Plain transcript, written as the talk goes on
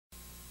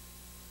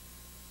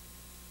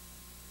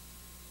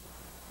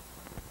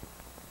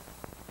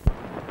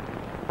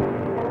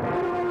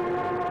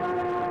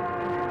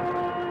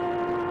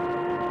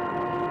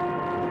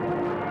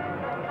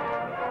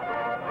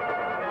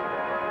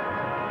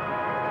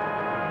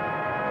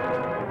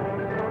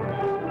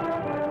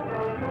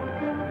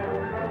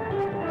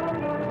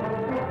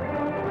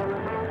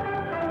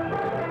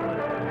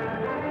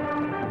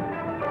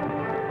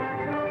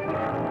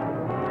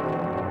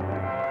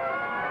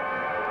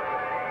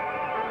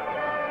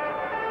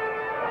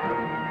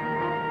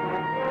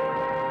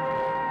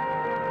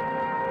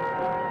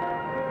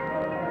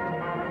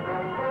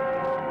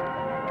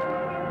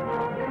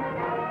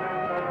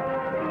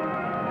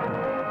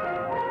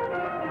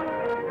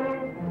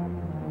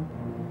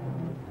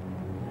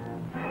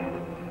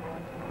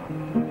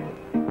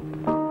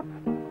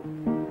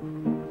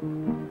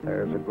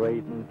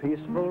great and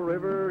peaceful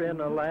river in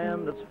a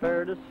land that's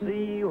fair to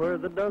see, where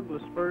the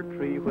Douglas fir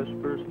tree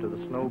whispers to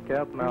the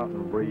snow-capped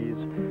mountain breeze,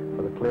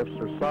 where the cliffs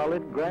are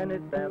solid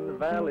granite and the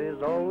valley's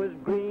always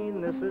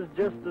green. This is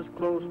just as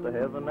close to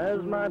heaven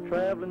as my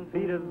traveling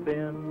feet have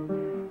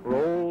been.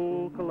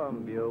 Roll,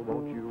 Columbia,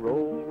 won't you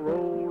roll,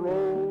 roll,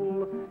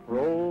 roll?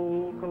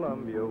 Roll,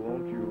 Columbia,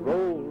 won't you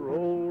roll,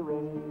 roll,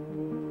 roll?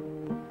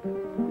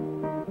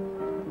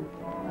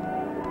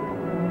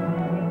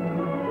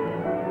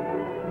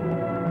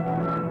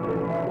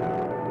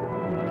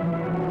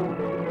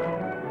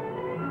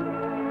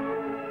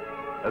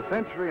 A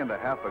century and a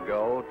half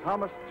ago,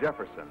 Thomas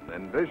Jefferson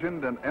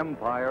envisioned an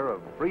empire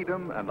of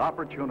freedom and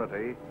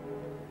opportunity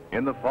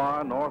in the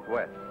far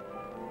Northwest.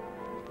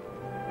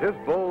 His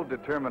bold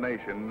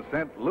determination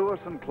sent Lewis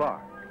and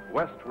Clark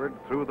westward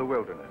through the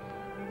wilderness,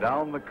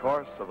 down the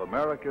course of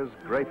America's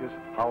greatest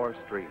power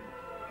stream.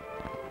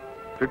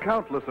 To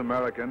countless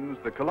Americans,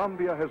 the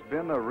Columbia has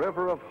been a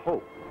river of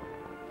hope,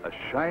 a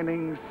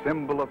shining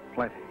symbol of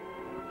plenty,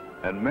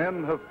 and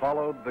men have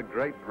followed the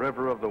great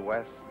river of the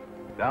West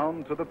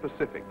down to the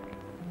Pacific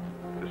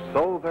to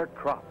sow their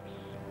crops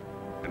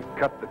and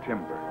cut the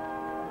timber,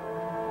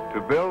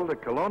 to build a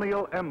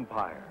colonial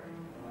empire,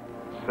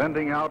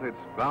 sending out its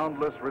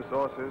boundless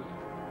resources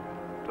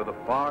to the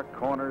far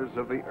corners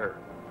of the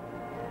earth.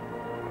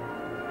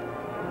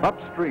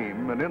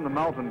 Upstream and in the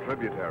mountain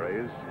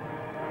tributaries,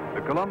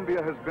 the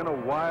Columbia has been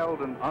a wild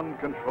and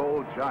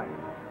uncontrolled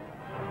giant.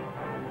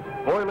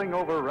 Boiling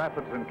over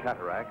rapids and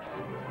cataracts,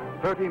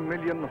 30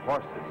 million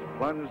horses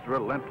plunged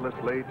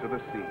relentlessly to the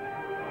sea.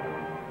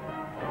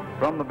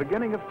 From the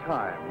beginning of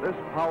time, this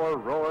power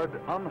roared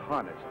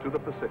unharnessed to the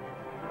Pacific.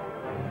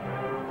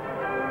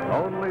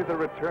 Only the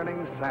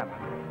returning salmon,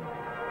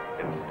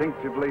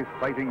 instinctively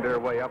fighting their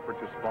way upward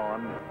to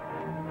spawn,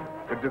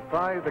 could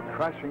defy the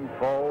crashing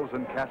falls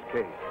and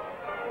cascades.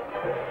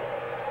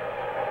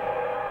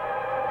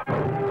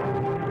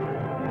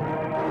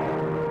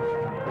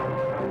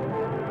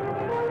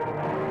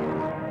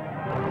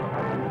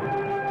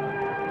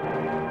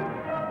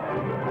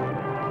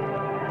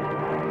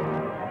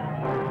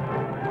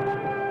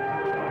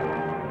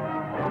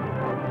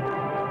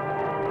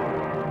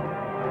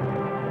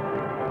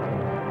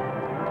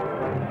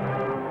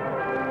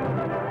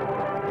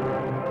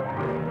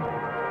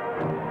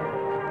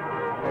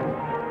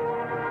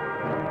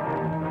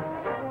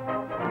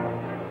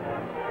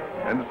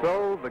 And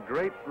so the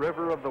great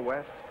river of the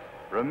West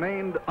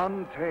remained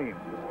untamed,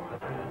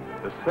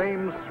 the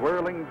same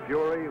swirling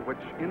fury which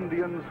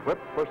Indians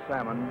whipped for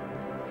salmon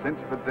since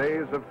the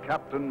days of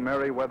Captain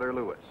Meriwether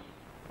Lewis.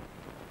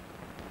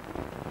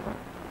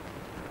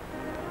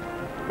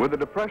 With the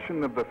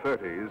Depression of the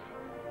 30s,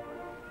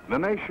 the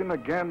nation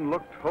again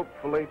looked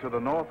hopefully to the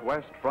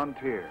Northwest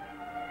frontier,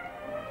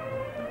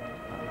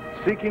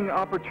 seeking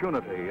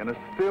opportunity in a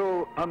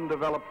still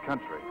undeveloped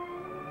country.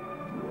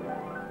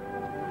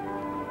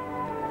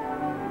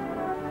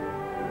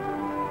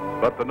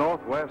 But the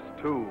Northwest,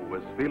 too,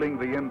 was feeling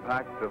the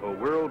impact of a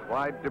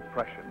worldwide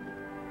depression.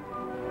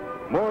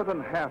 More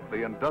than half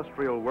the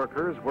industrial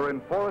workers were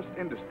in forest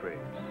industries,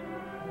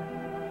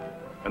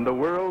 and the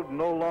world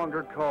no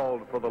longer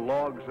called for the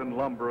logs and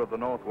lumber of the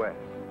Northwest.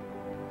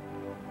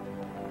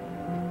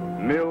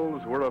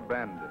 Mills were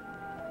abandoned,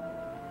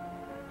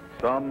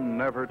 some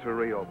never to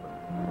reopen.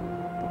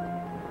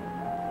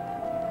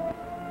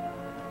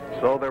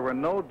 So there were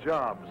no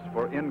jobs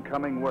for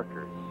incoming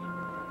workers.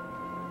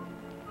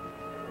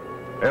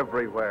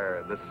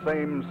 Everywhere, the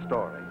same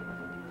story.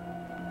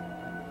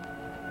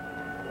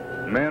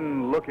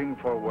 Men looking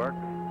for work,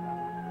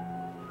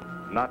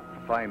 not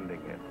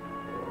finding it.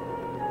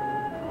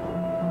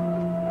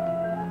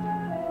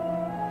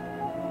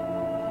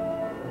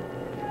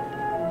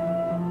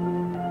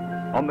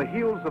 On the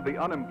heels of the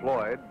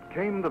unemployed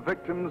came the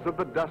victims of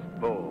the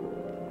Dust Bowl,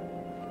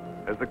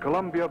 as the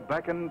Columbia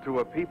beckoned to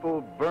a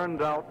people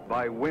burned out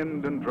by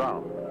wind and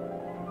drought.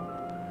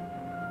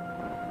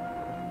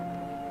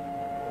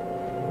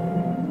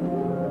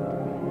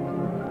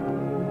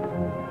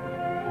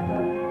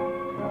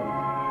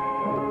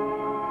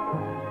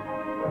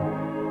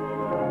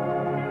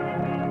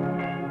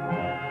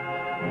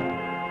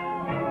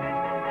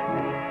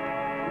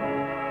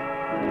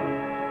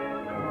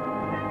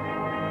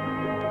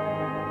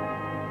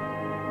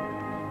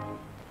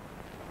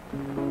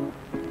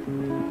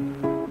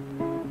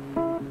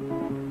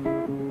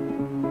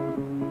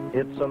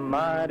 It's a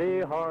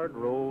mighty hard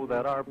road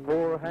that our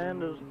poor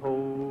hand has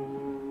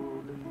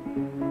hoed,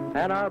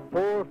 and our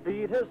poor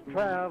feet has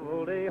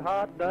traveled a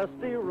hot,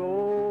 dusty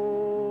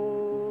road.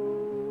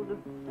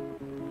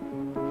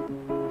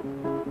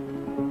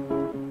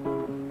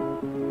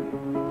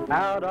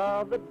 Out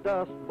of the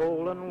Dust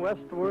Bowl and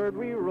westward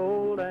we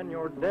rolled, and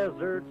your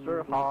deserts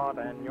are hot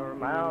and your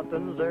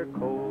mountains are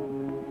cold.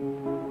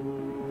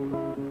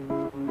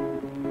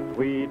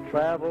 We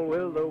travel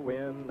with the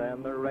wind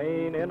and the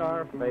rain in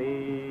our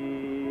face.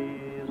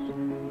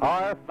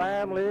 Our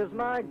families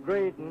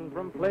migrating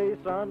from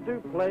place unto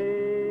place.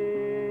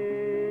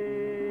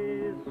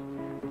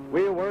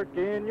 We'll work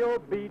in your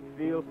beet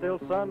field till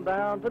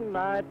sundown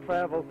tonight,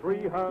 travel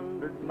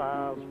 300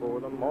 miles before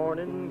the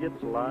morning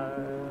gets light.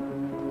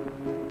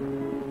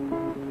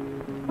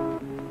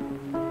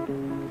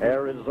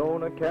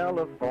 Arizona,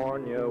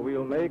 California,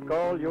 we'll make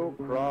all your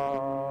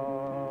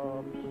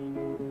crops.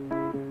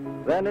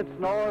 Then it's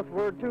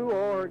northward to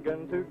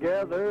Oregon to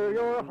gather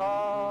your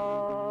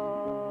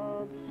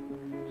hops.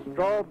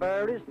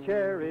 Strawberries,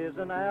 cherries,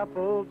 and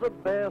apples, the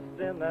best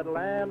in that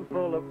land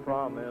full of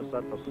promise,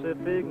 that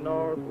Pacific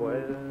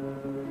Northwest.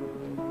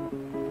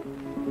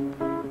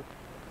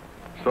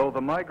 So the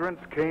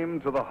migrants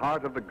came to the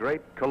heart of the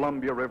great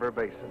Columbia River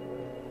Basin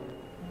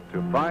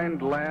to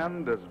find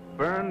land as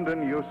burned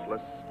and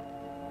useless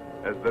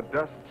as the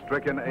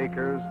dust-stricken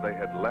acres they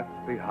had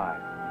left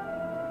behind.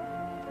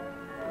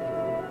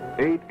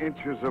 8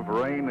 inches of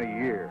rain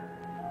a year,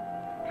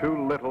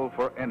 too little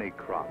for any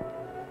crop.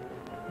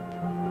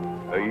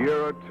 A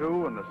year or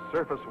two and the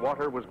surface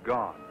water was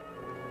gone.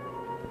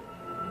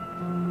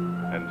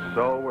 And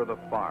so were the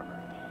farmers.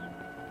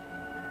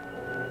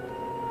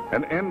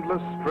 An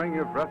endless string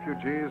of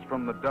refugees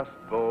from the Dust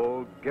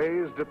Bowl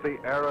gazed at the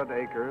arid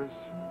acres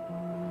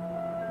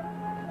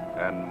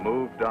and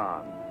moved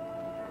on.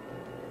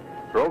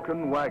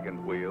 Broken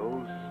wagon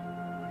wheels,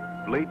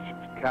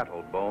 bleached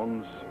cattle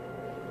bones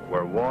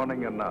were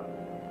warning enough.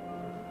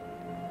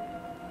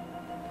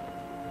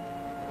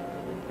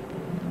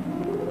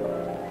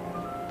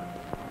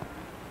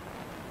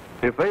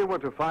 If they were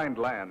to find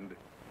land,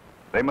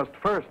 they must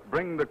first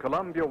bring the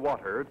Columbia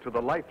water to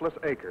the lifeless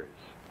acres.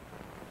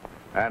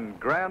 And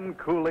Grand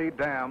Coulee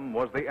Dam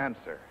was the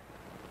answer.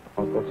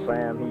 Uncle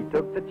Sam, he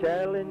took the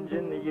challenge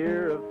in the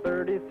year of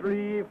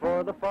 33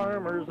 for the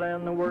farmers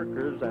and the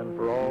workers and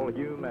for all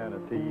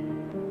humanity.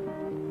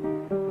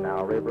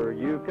 Now, river,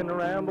 you can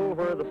ramble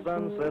where the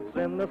sun sets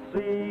in the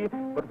sea,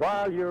 but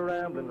while you're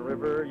rambling,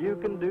 river, you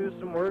can do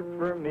some work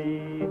for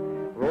me.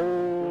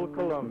 Roll,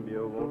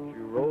 Columbia, won't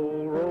you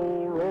roll,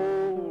 roll,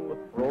 roll?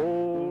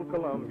 Roll,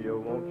 Columbia,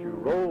 won't you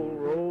roll,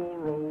 roll,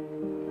 roll?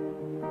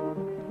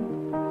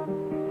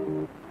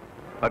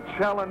 A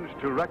challenge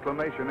to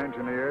reclamation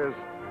engineers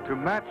to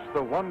match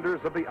the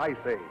wonders of the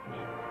Ice Age,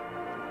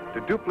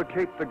 to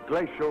duplicate the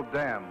glacial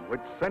dam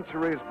which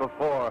centuries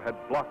before had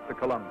blocked the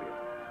Columbia.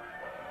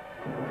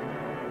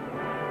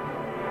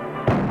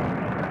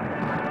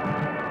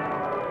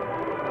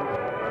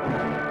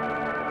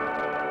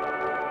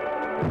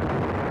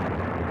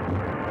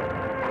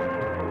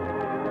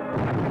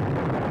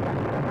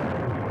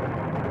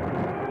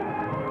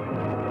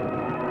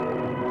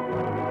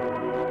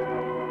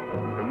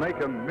 To make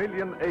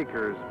 1,000,000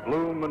 acres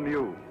bloom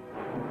anew,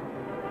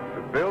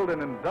 to build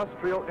an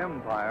industrial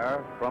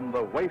empire from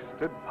the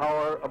wasted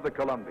power of the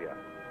Columbia.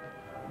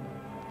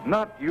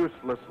 Not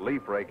useless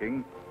leaf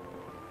raking,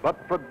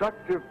 but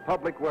productive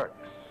public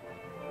works.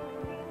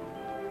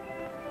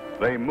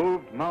 They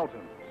moved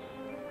mountains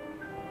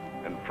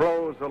and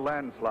froze a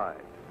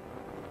landslide,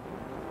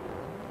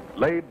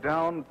 laid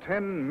down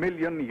 10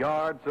 million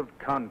yards of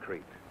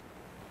concrete.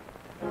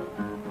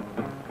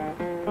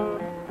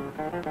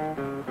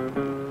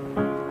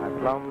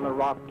 From the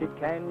rocky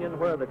canyon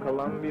where the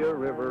Columbia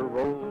River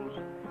rolls,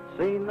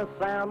 seen the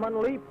salmon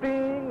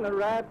leaping, the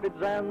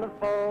rapids and the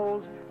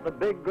falls. The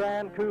big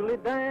Grand Coulee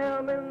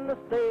Dam in the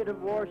state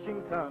of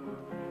Washington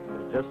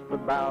is just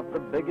about the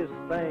biggest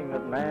thing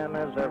that man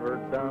has ever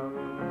done.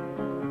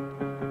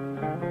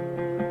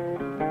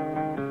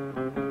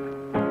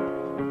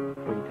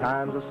 3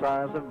 times the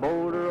size of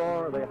Boulder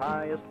or the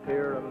highest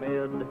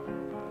pyramid,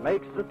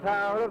 makes the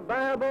Tower of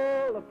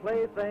Babel a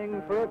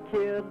plaything for a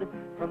kid.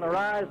 From the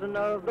rising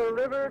of the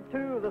river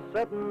to the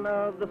setting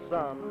of the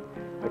sun,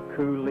 the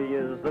coulee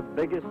is the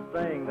biggest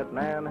thing that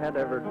man had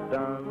ever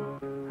done.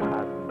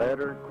 I'd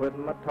better quit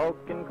my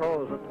talking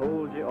 'cause I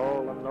told you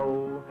all I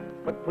know.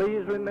 But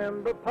please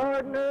remember,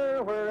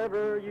 partner,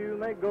 wherever you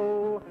may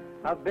go,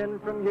 I've been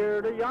from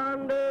here to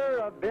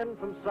yonder, I've been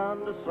from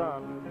sun to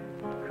sun.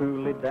 The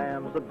Coulee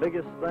Dam's the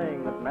biggest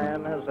thing that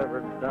man has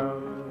ever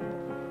done.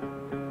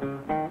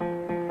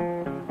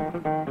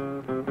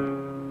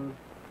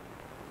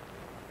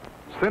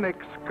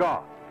 Cynics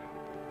scoffed,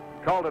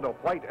 called it a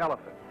white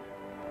elephant.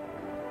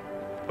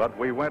 But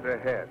we went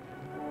ahead,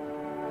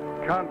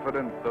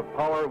 confident the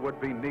power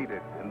would be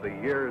needed in the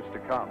years to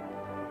come.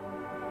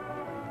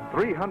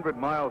 300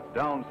 miles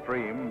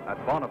downstream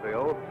at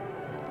Bonneville,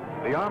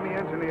 the Army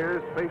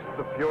engineers faced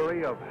the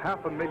fury of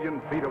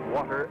 500,000 feet of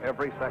water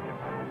every second.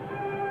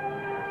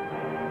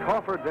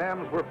 Coffer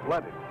dams were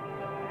flooded,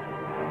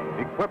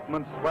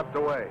 equipment swept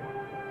away.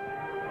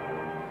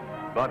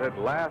 But at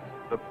last,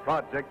 the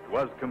project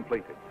was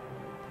completed.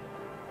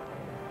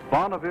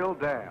 Bonneville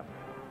Dam,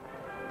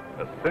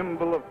 a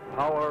symbol of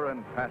power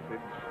and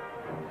passage,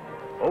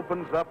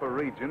 opens up a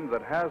region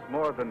that has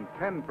more than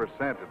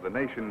 10% of the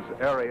nation's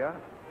area,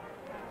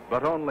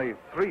 but only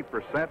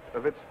 3%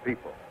 of its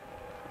people.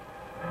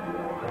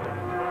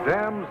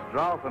 Dams,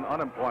 drought, and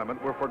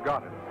unemployment were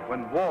forgotten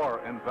when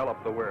war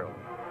enveloped the world.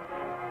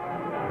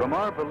 From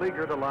our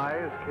beleaguered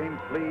allies came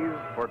pleas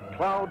for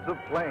clouds of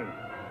planes,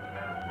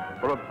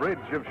 for a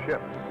bridge of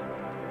ships,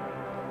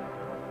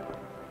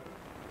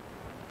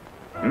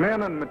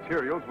 Men and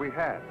materials we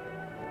had,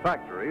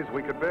 factories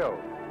we could build.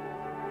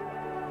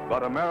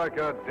 But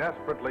America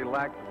desperately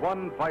lacked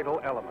one vital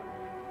element: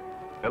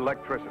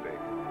 electricity.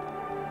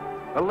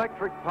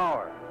 Electric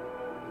power,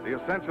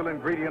 the essential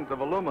ingredient of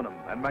aluminum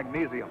and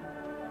magnesium,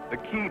 the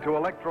key to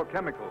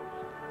electrochemicals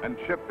and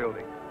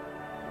shipbuilding.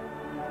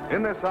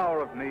 In this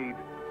hour of need,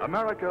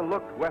 America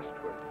looked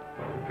westward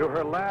to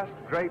her last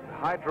great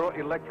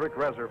hydroelectric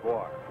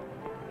reservoir.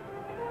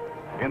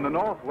 In the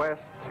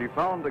Northwest, she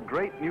found a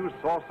great new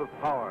source of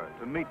power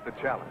to meet the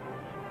challenge: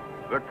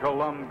 the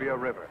Columbia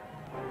River.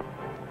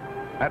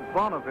 At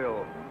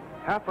Bonneville,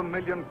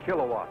 500,000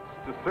 kilowatts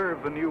to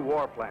serve the new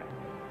war plant.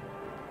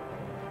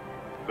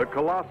 The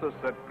Colossus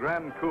at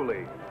Grand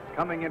Coulee,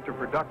 coming into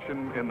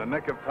production in the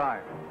nick of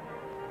time.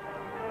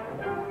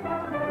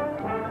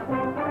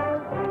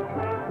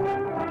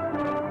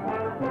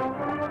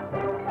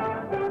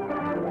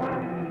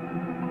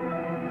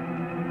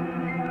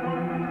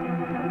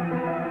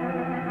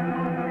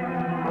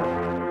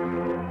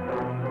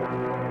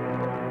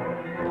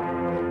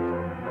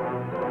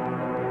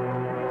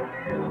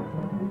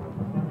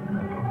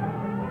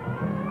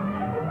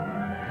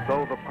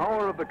 So the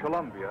power of the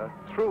Columbia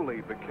truly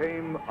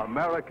became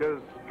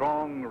America's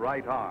strong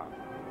right arm.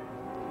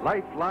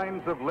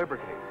 Lifelines of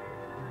liberty,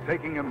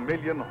 taking 1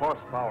 million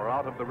horsepower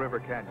out of the river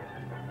canyon.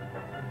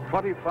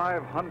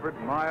 2,500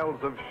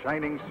 miles of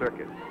shining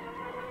circuits,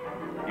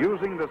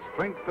 using the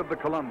strength of the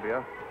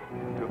Columbia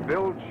to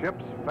build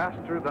ships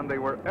faster than they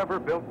were ever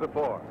built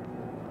before.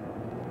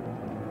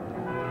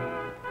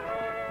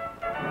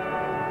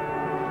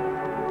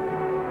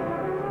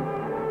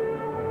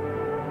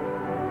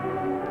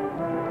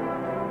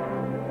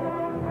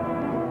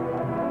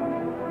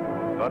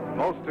 But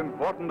most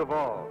important of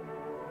all,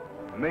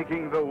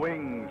 making the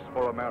wings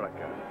for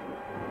America.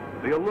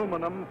 The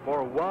aluminum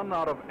for 1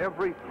 out of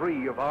every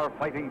 3 of our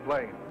fighting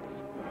planes.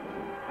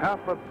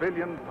 500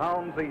 million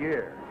pounds a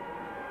year.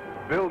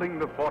 Building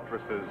the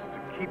fortresses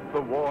to keep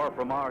the war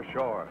from our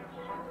shores.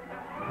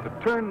 To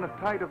turn the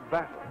tide of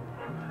battle.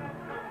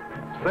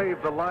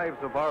 Save the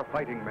lives of our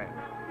fighting men.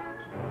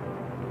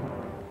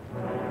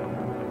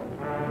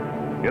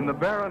 In the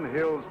barren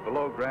hills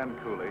below Grand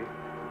Coulee,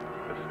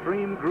 the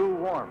stream grew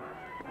warmer.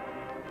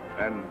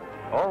 And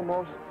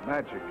almost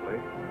magically,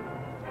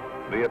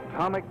 the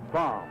atomic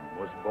bomb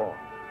was born.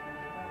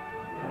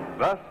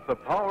 Thus, the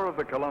power of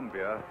the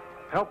Columbia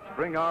helped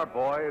bring our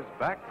boys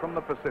back from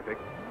the Pacific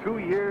 2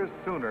 years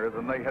sooner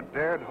than they had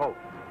dared hope.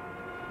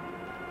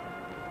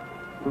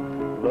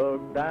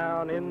 Look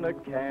down in the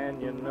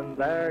canyon and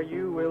there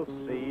you will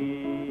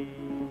see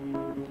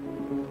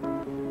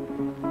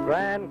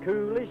Grand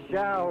Coulee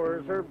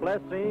showers her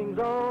blessings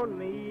on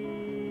me.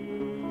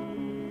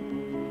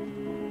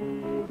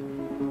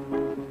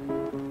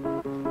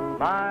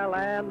 My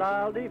land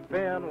I'll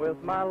defend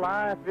with my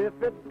life if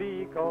it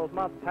be, 'cause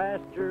my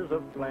pastures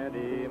of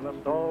plenty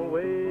must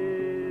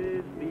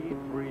always be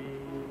free.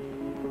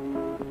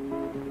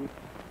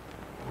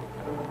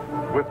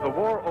 With the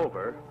war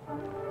over,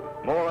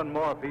 more and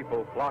more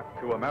people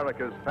flocked to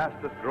America's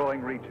fastest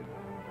growing region.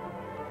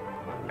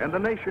 And the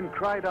nation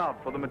cried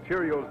out for the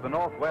materials the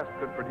Northwest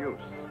could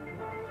produce,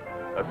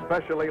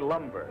 especially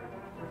lumber,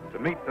 to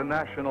meet the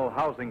national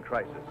housing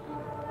crisis.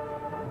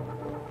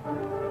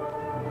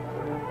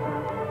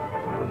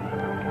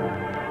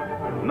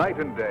 Night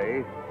and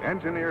day,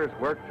 engineers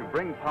worked to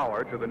bring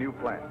power to the new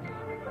plants.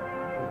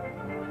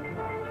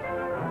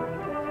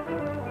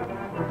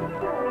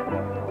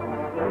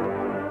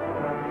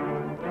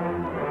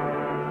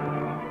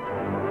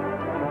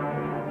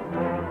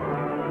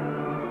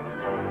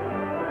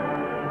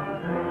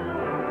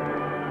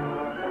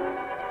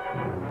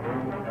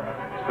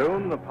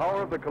 Soon, the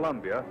power of the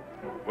Columbia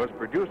was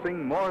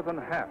producing more than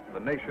half the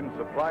nation's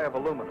supply of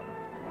aluminum.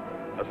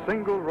 A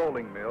single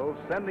rolling mill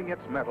sending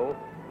its metal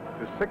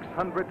to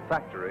 600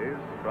 factories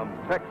from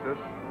Texas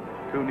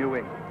to New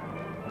England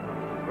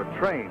for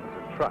trains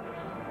and trucks,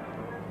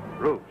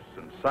 roofs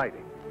and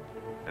siding,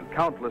 and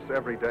countless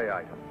everyday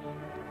items.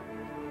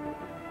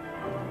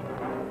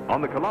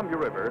 On the Columbia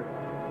River,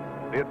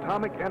 the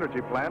atomic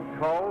energy plant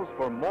calls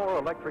for more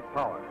electric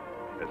power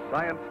as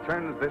science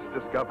turns this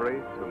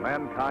discovery to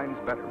mankind's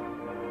betterment.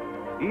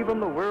 Even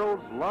the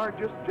world's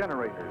largest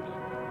generators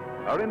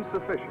are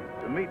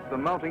insufficient to meet the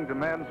mounting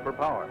demands for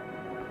power.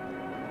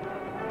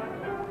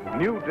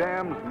 New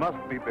dams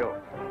must be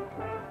built,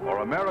 or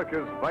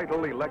America's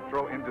vital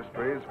electro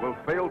industries will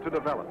fail to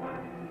develop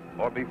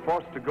or be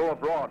forced to go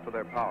abroad for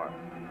their power.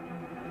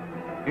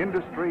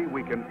 Industry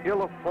we can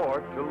ill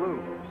afford to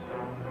lose.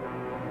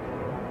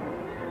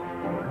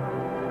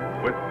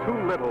 With too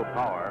little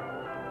power,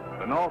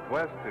 the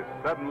Northwest is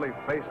suddenly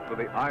faced with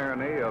the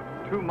irony of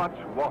too much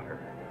water.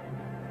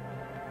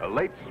 A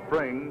late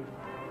spring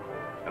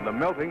and the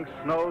melting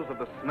snows of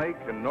the Snake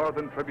and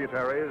northern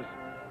tributaries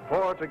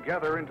pour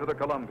together into the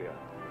Columbia.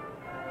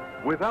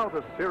 Without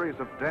a series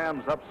of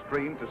dams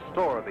upstream to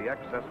store the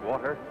excess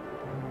water,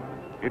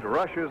 it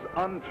rushes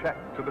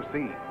unchecked to the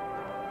sea.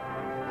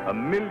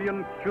 1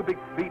 million cubic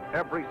feet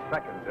every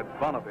second at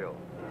Bonneville.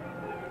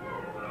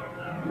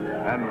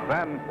 And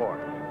Vanport,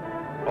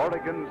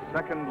 Oregon's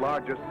second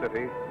largest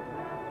city,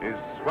 is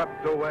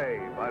swept away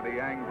by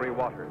the angry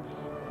waters.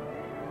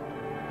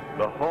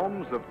 The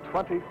homes of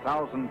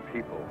 20,000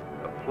 people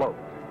afloat,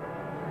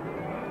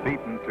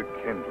 beaten to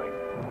kindling.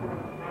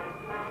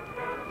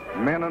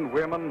 Men and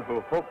women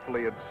who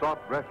hopefully had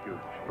sought refuge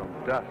from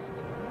dust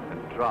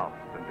and drought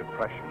and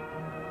depression.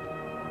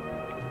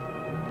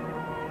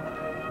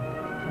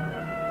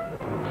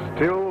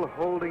 Still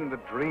holding the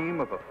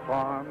dream of a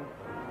farm,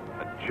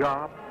 a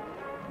job,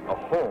 a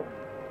home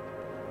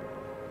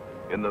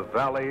in the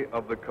valley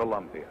of the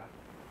Columbia.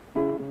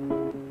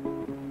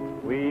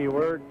 We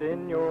worked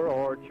in your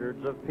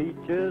orchards of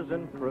peaches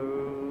and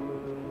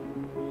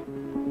prunes,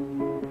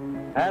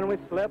 and we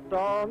slept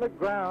on the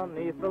ground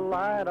neath the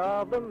light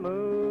of the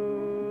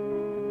moon.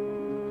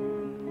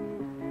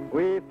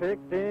 We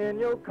picked in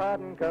your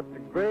cotton, cut the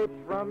grapes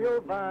from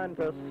your vine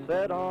to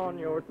set on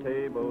your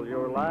table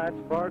your light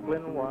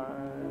sparkling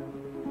wine.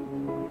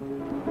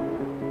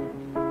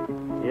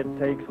 It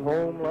takes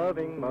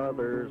home-loving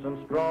mothers and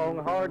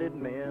strong-hearted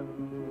men.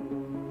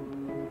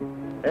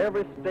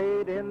 Every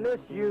state in this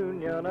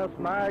union us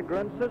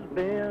migrants has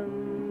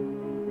been.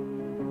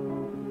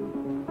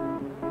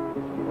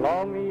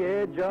 Along the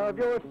edge of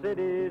your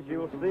cities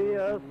you'll see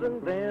us,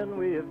 and then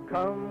we have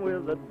come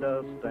with the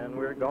dust and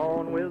we're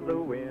gone with the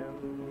wind.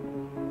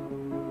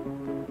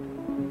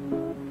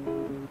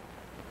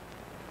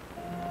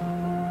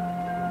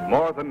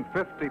 More than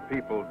 50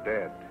 people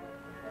dead.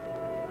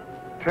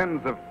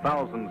 Tens of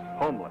thousands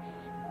homeless.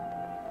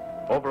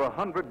 Over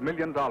 $100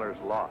 million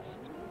lost.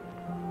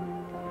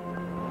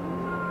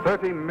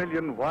 30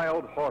 million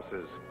wild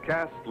horses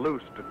cast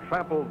loose to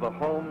trample the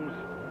homes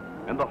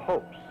and the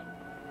hopes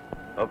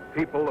of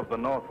people of the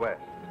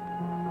Northwest.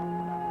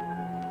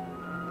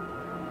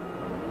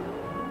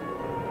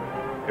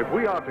 If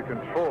we are to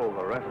control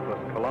the restless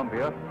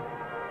Columbia,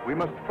 we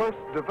must first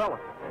develop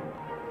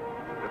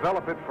it.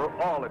 Develop it for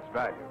all its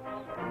values,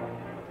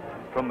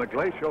 from the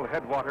glacial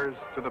headwaters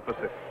to the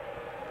Pacific.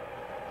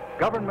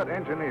 Government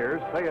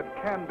engineers say it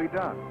can be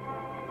done,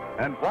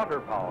 and water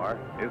power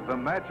is the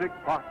magic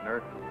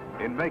partner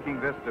in making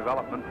this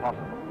development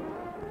possible.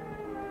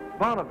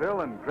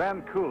 Bonneville and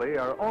Grand Coulee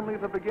are only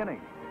the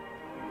beginning.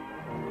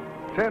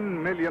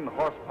 10 million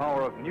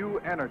horsepower of new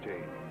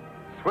energy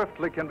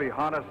swiftly can be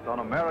harnessed on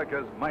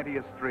America's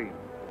mightiest stream.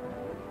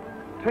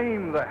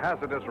 Tame the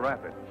hazardous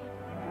rapids.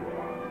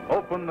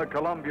 Open the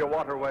Columbia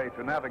Waterway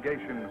to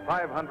navigation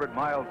 500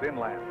 miles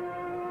inland.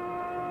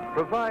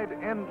 Provide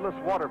endless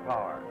water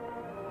power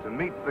to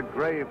meet the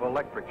grave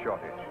electric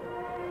shortage.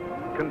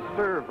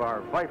 Conserve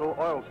our vital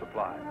oil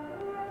supply.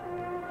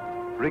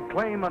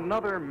 Reclaim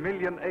another 1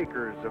 million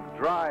acres of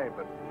dry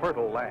but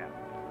fertile land.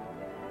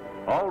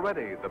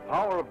 Already, the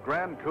power of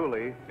Grand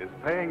Coulee is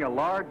paying a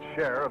large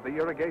share of the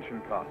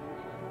irrigation costs.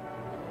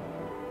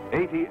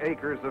 80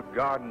 acres of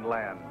garden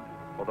land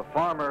for the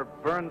farmer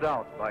burned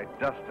out by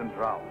dust and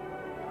drought.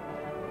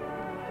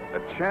 A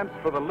chance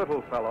for the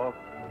little fellow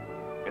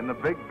in the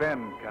Big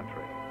Bend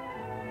country.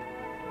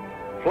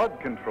 Flood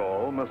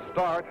control must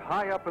start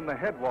high up in the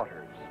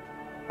headwaters,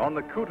 on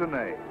the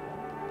Kootenai,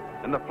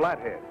 and the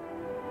Flathead,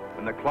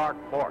 and the Clark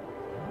Fork.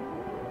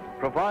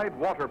 Provide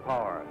water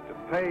power to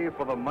pay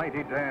for the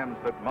mighty dams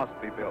that must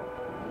be built.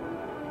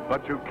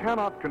 But you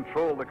cannot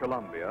control the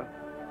Columbia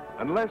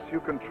unless you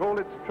control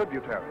its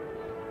tributaries,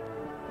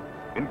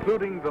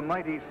 including the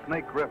mighty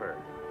Snake River,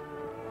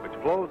 which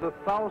flows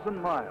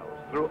 1,000 miles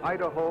through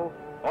Idaho,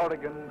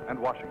 Oregon, and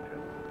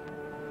Washington.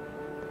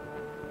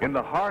 In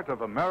the heart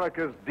of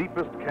America's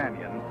deepest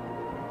canyon,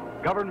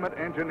 government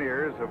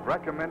engineers have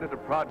recommended a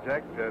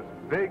project as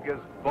big as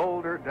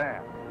Boulder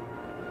Dam.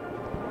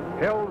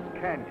 Hell's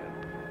Canyon,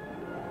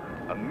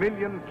 a 1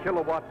 million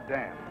kilowatt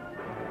dam,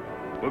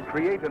 will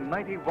create a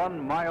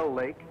 91-mile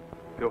lake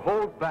to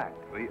hold back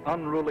the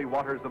unruly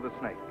waters of the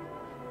Snake.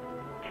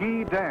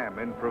 Key dam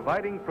in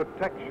providing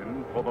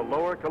protection for the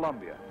lower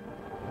Columbia.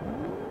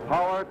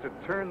 Power to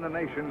turn the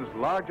nation's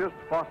largest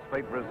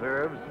phosphate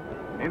reserves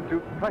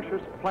into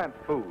precious plant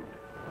food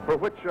for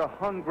which a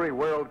hungry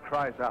world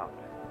cries out.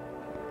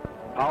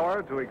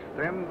 Power to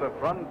extend the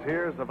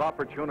frontiers of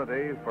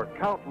opportunity for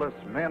countless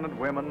men and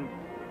women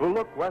who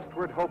look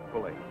westward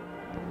hopefully,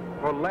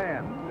 for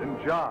land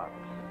and jobs,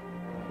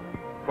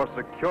 for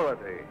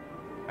security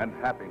and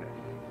happiness.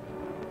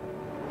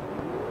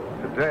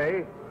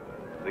 Today,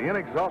 the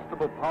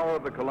inexhaustible power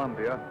of the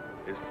Columbia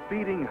is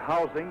speeding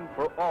housing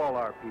for all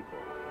our people,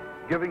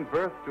 giving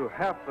birth to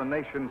half the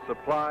nation's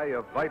supply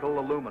of vital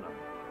aluminum.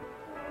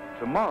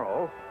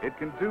 Tomorrow, it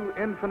can do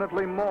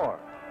infinitely more,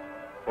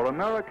 for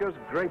America's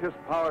greatest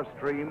power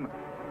stream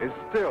is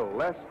still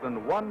less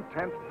than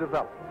 1/10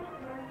 developed.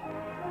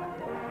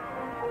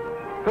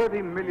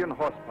 30 million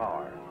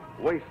horsepower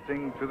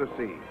wasting to the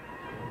sea.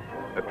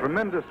 A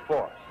tremendous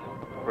force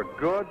for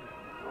good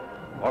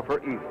or for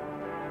evil.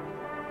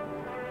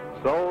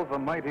 So the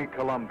mighty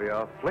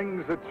Columbia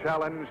flings a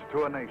challenge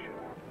to a nation,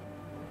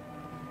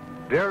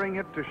 daring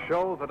it to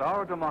show that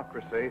our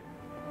democracy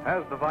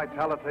has the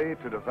vitality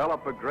to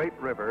develop a great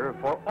river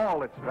for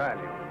all its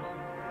values,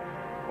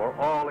 for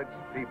all its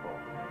people.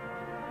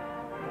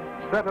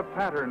 Set a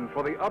pattern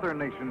for the other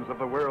nations of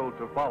the world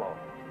to follow.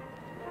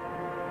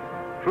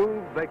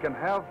 Prove they can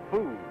have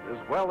food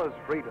as well as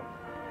freedom,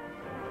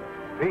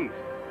 peace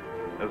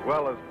as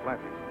well as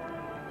plenty.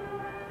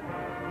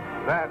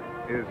 That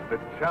is the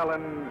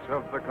challenge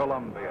of the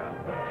Columbia.